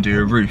 if you want to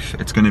do a roof,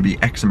 it's going to be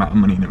X amount of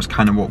money, and it was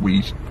kind of what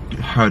we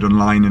heard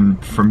online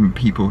and from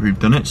people who've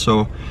done it.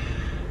 So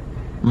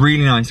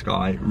really nice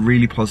guy,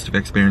 really positive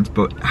experience.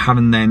 But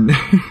having then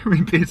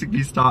we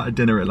basically started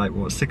dinner at like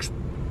what,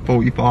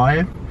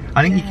 6:45.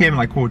 I think he came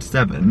like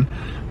 7:15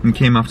 and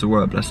came after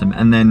work, bless him.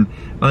 And then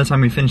by the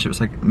time we finished, it was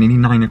like nearly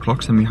 9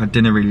 o'clock, so we had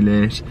dinner really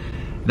late.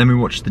 Then we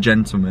watched The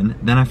Gentleman.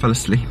 Then I fell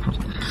asleep. I was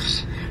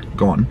like,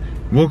 gone.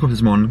 Woke up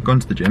this morning, gone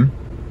to the gym,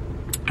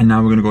 and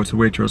now we're gonna go to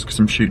Waitrose because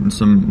I'm shooting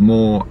some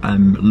more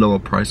lower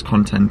price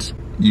content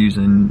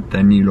using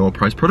their new lower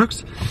price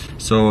products.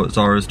 So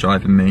Zara's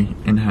driving me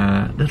in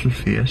her little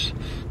Fiat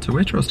to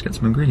Waitrose to get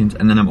some ingredients,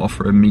 and then I'm off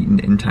for a meeting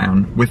in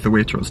town with the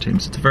Waitrose team.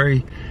 So it's a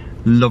very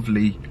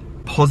lovely,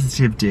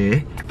 positive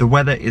day. The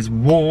weather is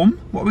warm.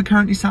 What are we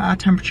currently sat at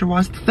temperature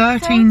wise?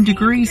 13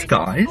 degrees,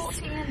 guys.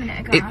 14 a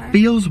minute ago. It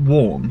feels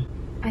warm.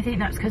 I think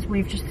that's because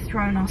we've just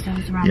thrown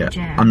ourselves around the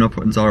gym. I'm not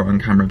putting Zara on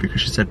camera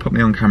because she said put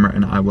me on camera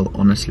and I will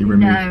honestly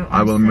remove. No,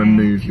 I will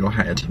remove your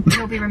head.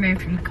 You'll be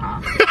removed from the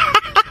car.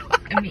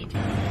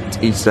 Immediately. It's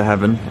Easter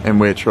heaven in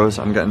Waitrose.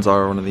 I'm getting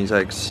Zara one of these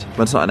eggs.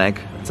 But it's not an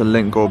egg. It's a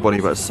Lindt Gold Buddy,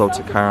 but it's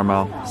salted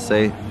caramel.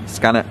 See,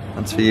 scan it.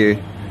 That's for you.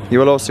 You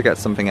will also get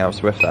something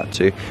else with that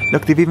too.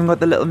 Look, they've even got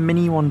the little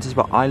mini ones as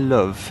well. I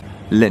love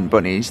Lindt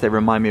bunnies. They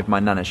remind me of my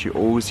nana. She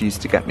always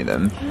used to get me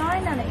them. My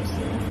nana used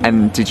to.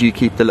 And did you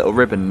keep the little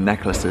ribbon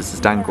necklaces as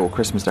dangle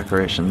Christmas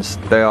decorations?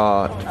 They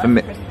are, for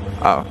me,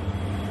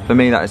 for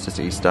me that is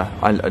just Easter.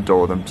 I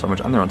adore them so much,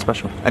 and they're on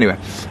special. Anyway,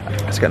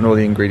 let's get all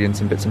the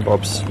ingredients and bits and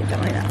bobs. Don't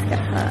worry, that's get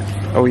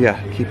hurt. Oh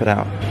yeah, keep it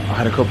out. I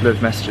had a couple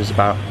of messages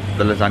about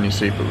the lasagna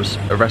soup. It was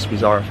a recipe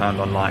Zara found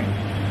online,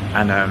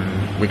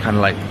 and we kind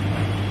of like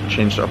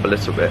changed it up a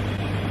little bit.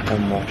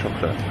 And more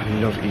chocolate. I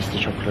love Easter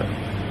chocolate.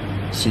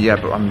 So yeah,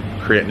 but I'm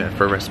creating it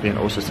for a recipe, and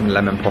also some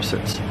lemon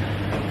possets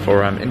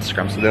for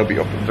Instagram, so they'll be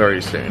up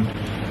very soon.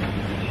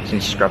 So you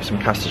just grab some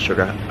caster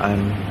sugar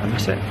and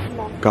that's it.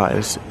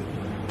 Guys,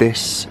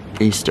 this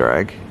Easter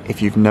egg,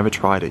 if you've never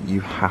tried it, you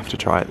have to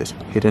try it. This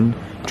hidden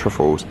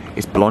truffles.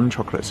 It's blonde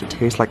chocolate, so it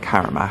tastes like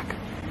caramel.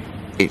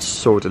 It's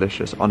so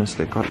delicious,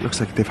 honestly. God, it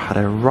looks like they've had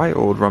a right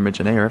old rummage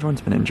in here.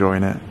 Everyone's been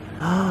enjoying it.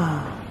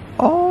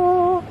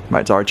 Oh!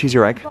 Right, Zara, choose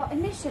your egg. Well,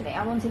 initially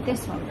I wanted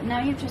this one, but now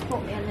you've just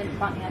bought me a Lindt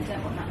bunny. I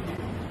don't want that.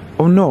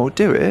 Oh no,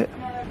 do it.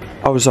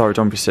 Oh, sorry,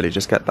 don't be silly,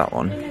 just get that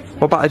one.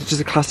 What about just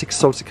a classic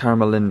salted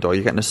caramel Lindor?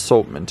 You get an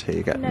assortment here,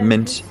 you get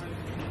mint.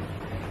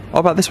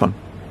 What about this one?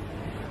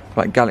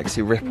 Like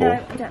Galaxy Ripple?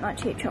 No, I don't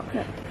like cheap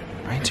chocolate.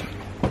 Right.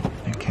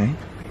 Okay.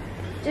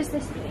 Just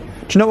this,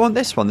 please. Do you not want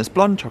this one, this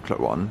blonde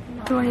chocolate one?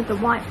 No. Do I need the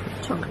white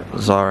chocolate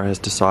one? Zara has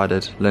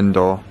decided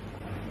Lindor.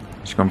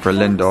 She's gone for a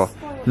Lindor.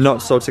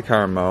 Not salted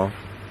caramel.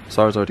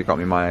 Zara's already got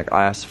me my egg.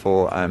 I asked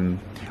for,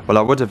 well,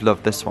 I would have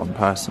loved this one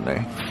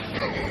personally.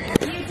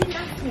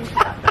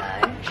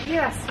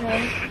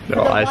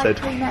 No, I said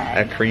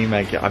a cream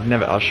egg. Yeah,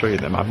 I'll show you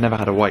them. I've never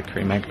had a white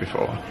cream egg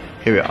before.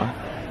 Here we are.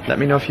 Let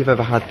me know if you've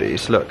ever had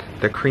these. Look,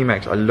 they're cream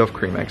eggs. I love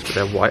cream eggs, but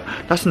they're white.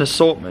 That's an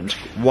assortment.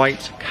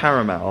 White,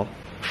 caramel,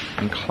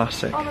 and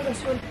classic. Oh my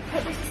gosh, we'll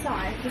put this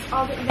aside because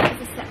I'll get you that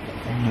as a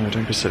separate thing. No,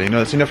 don't be silly.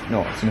 No, it's enough.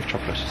 No, it's enough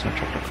chocolate. It's enough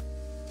chocolate.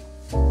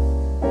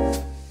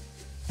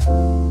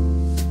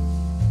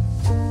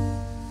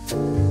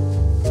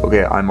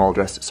 Okay, I'm all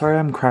dressed. Sorry,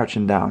 I'm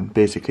crouching down.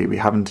 Basically, we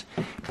haven't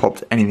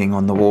popped anything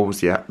on the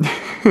walls yet.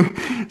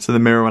 So the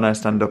mirror, when I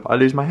stand up, I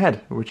lose my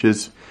head, which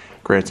is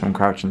great, so I'm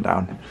crouching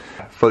down.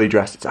 Fully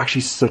dressed. It's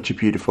actually such a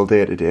beautiful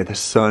day today. The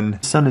sun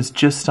is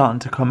just starting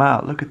to come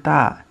out. Look at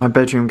that. My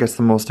bedroom gets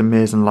the most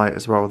amazing light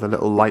as well, with the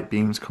little light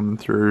beams coming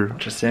through.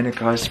 Just saying it,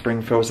 guys,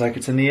 spring feels like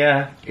it's in the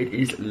air. It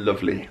is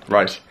lovely.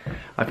 Right,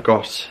 I've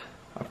got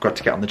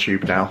to get on the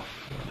tube now.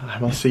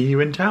 And I'll see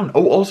you in town.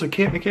 Oh, also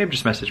Kate McCabe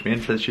just messaged me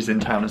and said she's in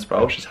town as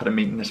well. She's had a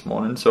meeting this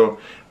morning, so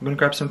I'm gonna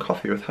grab some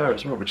coffee with her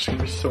as well, which is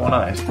gonna be so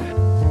nice.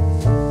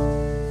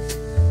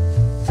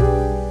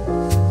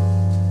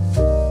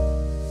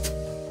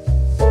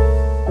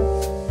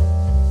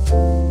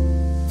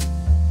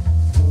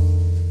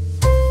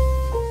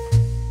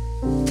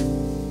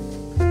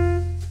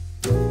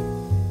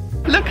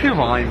 Look who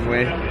I'm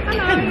with.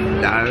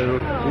 Hello.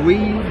 We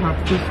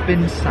have just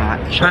been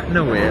sat chatting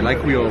away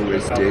like we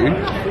always do.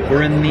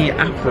 We're in the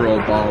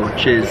Aperol bar,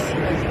 which is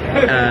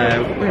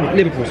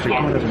Liverpool Street.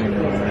 God, I don't even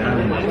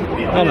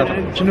know. Oliver,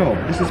 do you know,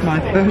 this is my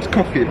third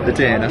coffee of the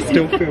day and I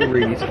still feel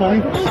really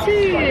tired.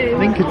 I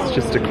think it's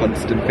just a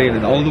constant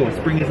feeling, although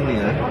spring is in the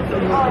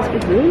air.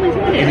 It's warm,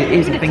 isn't it? And it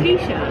is, I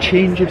think,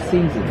 change of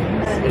seasons.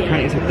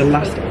 Apparently it's like the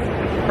last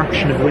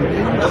fraction of winter,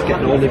 you're just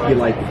getting all of your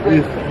like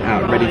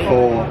out ready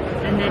for.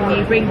 And then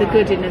you bring the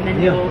good in and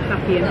then you're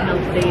happy and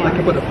healthy. Like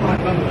a butterfly.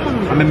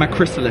 I'm in my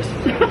chrysalis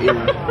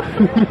era.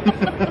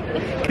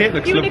 Kate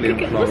looks lovely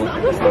in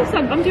flower. What's this?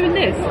 I'm doing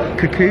this.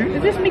 Cocoon?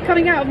 Is this me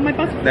coming out of my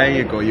butterfly? There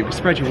you go, you can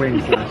spread your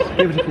wings first.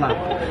 Give it a flap.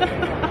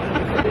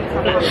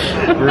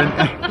 We're in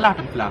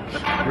flappy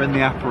flap. We're in the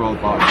Aperol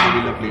bar. It's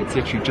really lovely. It's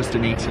literally just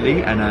in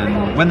Italy,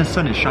 and when the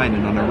sun is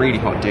shining on a really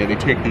hot day, they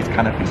take these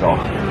canopies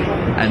off,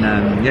 and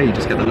yeah, you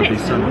just get the lovely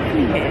sun.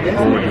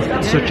 Oh,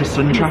 it's such a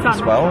sun trap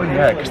as well.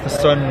 Yeah, because the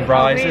sun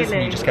rises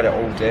and you just get it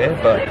all day.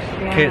 But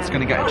Kate's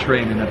going to get a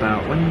train in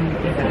about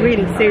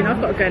really soon.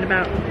 I've got to go in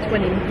about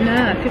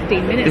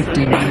 15 minutes.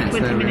 15 minutes.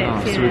 There we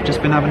are. So we've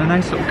just been having a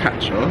nice little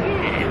catch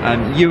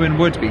up. Ewan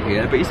would be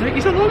here, but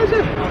he's on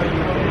holiday.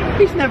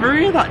 He's never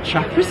here, that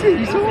chap, is he?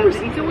 He's always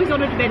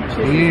on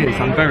adventures. He is.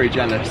 I'm very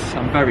jealous.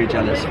 But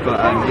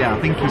yeah, I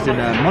think he's in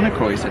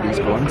Monaco. He said he's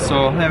going.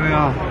 So there we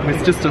are.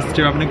 It's just us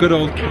two having a good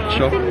old catch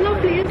up. It's been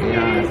lovely, isn't it?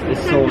 Yeah,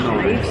 it's so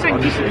nice.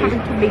 Thank you for coming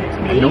to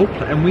meet me. Nope.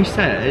 And we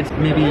said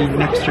maybe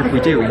next trip we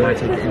do, we might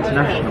take it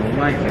international,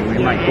 mightn't we?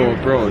 We might go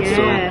abroad.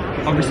 So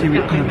obviously we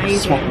kind of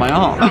swap my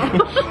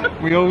arm.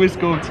 We always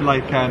go to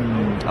like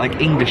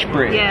English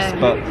breaks,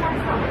 but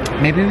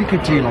maybe we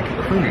could do like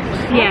a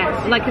cruise.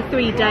 Yeah, like a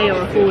 3-day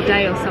or a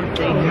 4-day or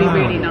something would be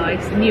really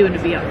nice. And Ewan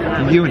would be up for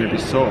that. Ewan would be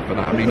so for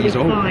that. I mean, he's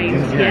old.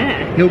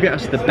 Yeah. He'll get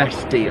us the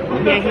best deal.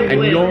 Yeah, he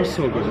will. And you're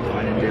so good at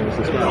finding deals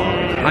as well.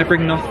 Yeah. I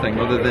bring nothing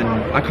other than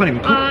I can't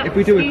even cook. If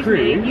we do a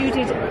cruise, you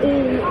did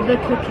all the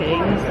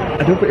cooking.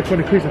 I don't. But if we're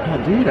on a cruise, I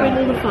can't do that. Bring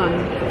all the fun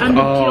and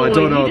the joy. I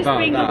don't know you just about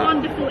bring that. the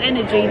wonderful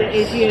energy that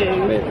is you.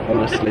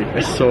 Honestly,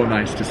 it's so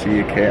nice to see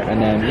you, Kate.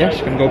 And yeah,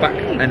 she's gonna go back,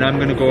 and I'm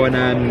gonna go and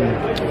I'm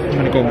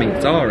gonna go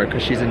meet Zara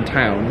because she's in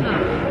town,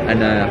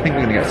 and I think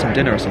we're gonna get some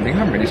dinner or something. I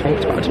haven't really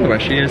talked about it. I don't know where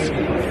she is.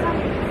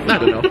 I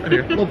don't know.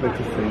 Anyway, lovely to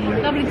see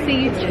you. Lovely to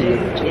see you too.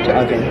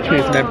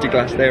 Cheers, an empty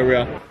glass. There we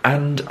are.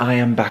 And I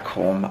am back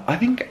home. I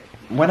think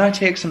when I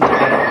take some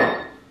time.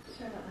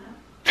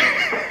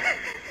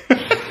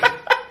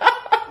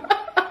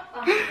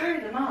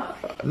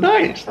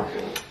 Nice.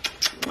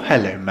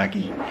 Hello,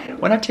 Maggie.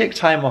 When I take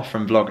time off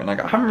from vlogging,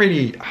 like I haven't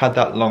really had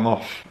that long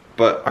off,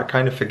 but I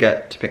kind of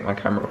forget to pick my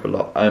camera up a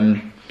lot.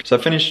 So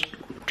I finished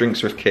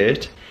drinks with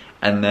Kate,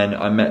 and then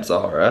I met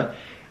Zara,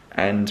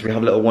 and we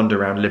had a little wander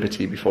around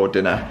Liberty before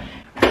dinner.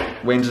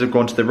 We ended up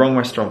going to the wrong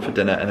restaurant for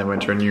dinner, and then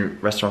went to a new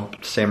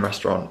restaurant, same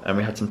restaurant, and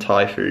we had some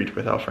Thai food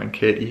with our friend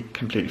Katie.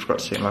 Completely forgot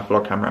to take my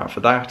vlog camera out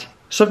for that.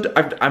 So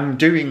I'm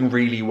doing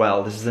really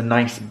well. This is a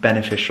nice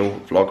beneficial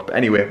vlog. But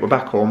anyway, we're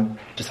back home.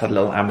 Just had a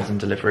little Amazon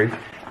delivery.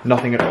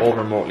 Nothing at all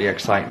remotely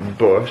exciting,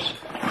 but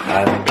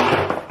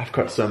I've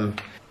got some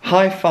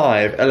High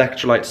Five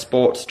electrolyte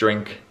sports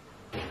drink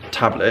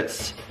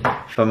tablets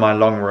for my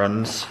long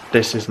runs.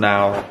 This is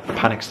now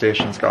panic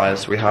stations,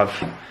 guys. We have,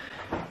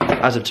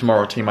 as of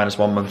tomorrow,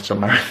 T-1 month till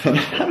marathon.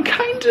 I'm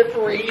kind of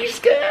really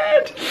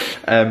scared.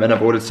 And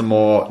I've ordered some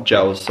more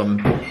gels, some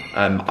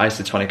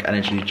isotonic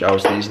energy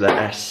gels. These are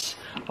the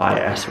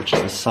SIS, which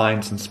is the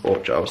Science and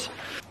Sport gels.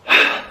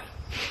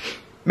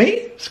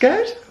 Me?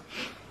 Scared?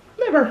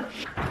 Never.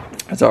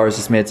 Zara's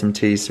just made some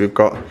teas, so we've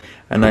got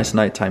a nice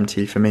nighttime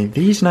tea for me.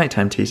 These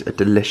nighttime teas are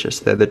delicious.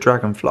 They're the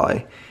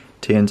Dragonfly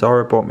tea, and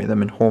Zara bought me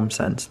them in Home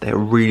Sense. They're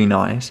really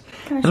nice.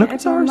 And look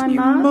at Zara's new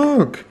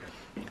mug.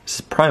 This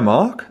is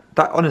Primark.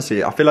 That,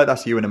 honestly, I feel like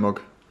that's you in a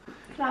mug.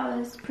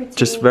 Flowers, pretty.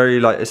 Just very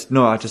like, it's,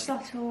 no, I just,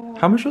 subtle.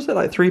 How much was it,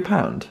 like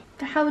 £3?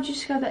 How would you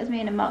describe that as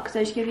me in a mug? Because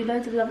I just gave you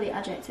loads of lovely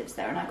adjectives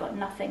there and I got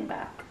nothing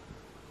back.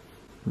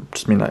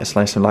 Just mean like it's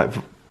nice and like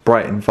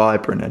bright and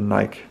vibrant and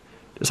like,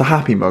 it's a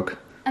happy mug.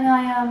 And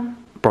I am.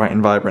 Bright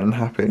and vibrant and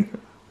happy.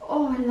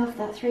 Oh, I love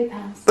that, £3.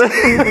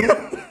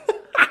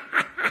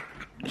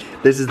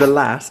 This is the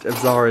last of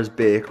Zara's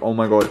bake. Oh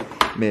my god,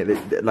 mate,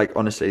 like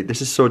honestly,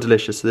 this is so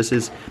delicious. So this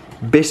is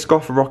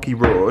Biscoff Rocky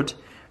Road,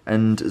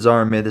 and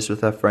Zara made this with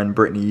her friend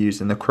Brittany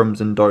using the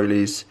Crumbs and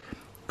Doilies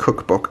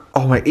cookbook.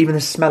 Oh my, even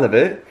the smell of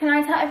it. Can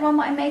I tell everyone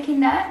what I'm making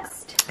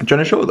next? Do you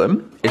want to show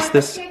them? It's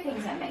this. Two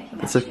things I'm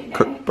making. It's a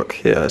cookbook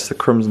here. It's the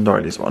Crumbs and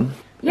Doilies one.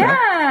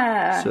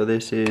 Yeah. So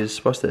this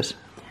is, what's this?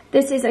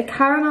 This is a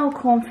caramel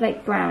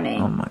cornflake brownie.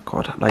 Oh my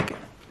god, like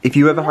if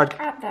you ever had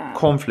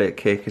cornflake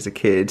cake as a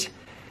kid,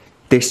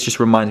 this just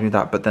reminds me of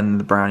that, but then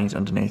the brownies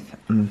underneath.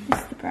 This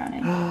is the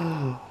brownie.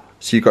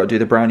 So you've got to do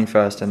the brownie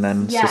first, and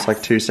then it's just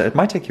like 2 steps. It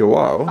might take you a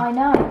while. I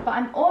know, but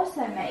I'm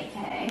also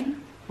making...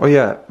 Oh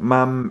yeah,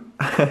 Mum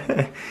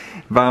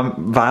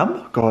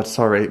God,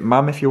 sorry.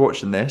 Mum, if you're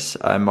watching this,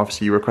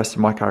 obviously you requested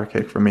my carrot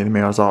cake from me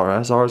and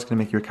Zara. Zara's going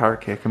to make you a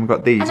carrot cake, and we've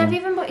got these. And I've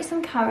even bought you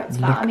some carrots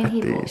back. I mean,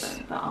 he bought these.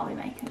 them, but I'll be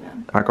making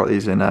them. I got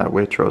these in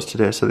Waitrose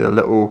today, so they're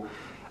little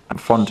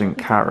fondant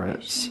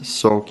carrots.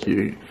 So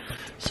cute.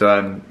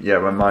 So, yeah,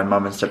 when my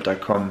mum and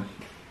stepdad come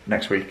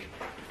next week,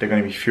 they're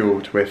going to be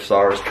fueled with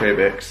Zara's tray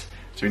bakes.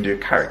 So we can do a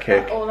carrot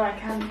cake. That's all I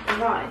can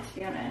provide, to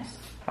be honest.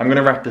 I'm going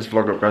to wrap this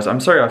vlog up, guys. I'm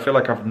sorry, I feel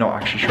like I've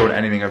not actually shown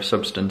anything of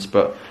substance,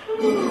 but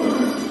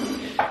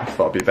I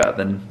thought it'd be better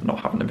than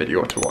not having a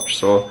video to watch.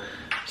 So,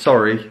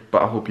 sorry,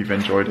 but I hope you've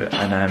enjoyed it.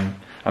 And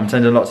I'm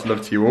sending lots of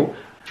love to you all.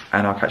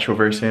 And I'll catch you all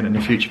very soon in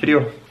a future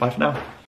video. Bye for now.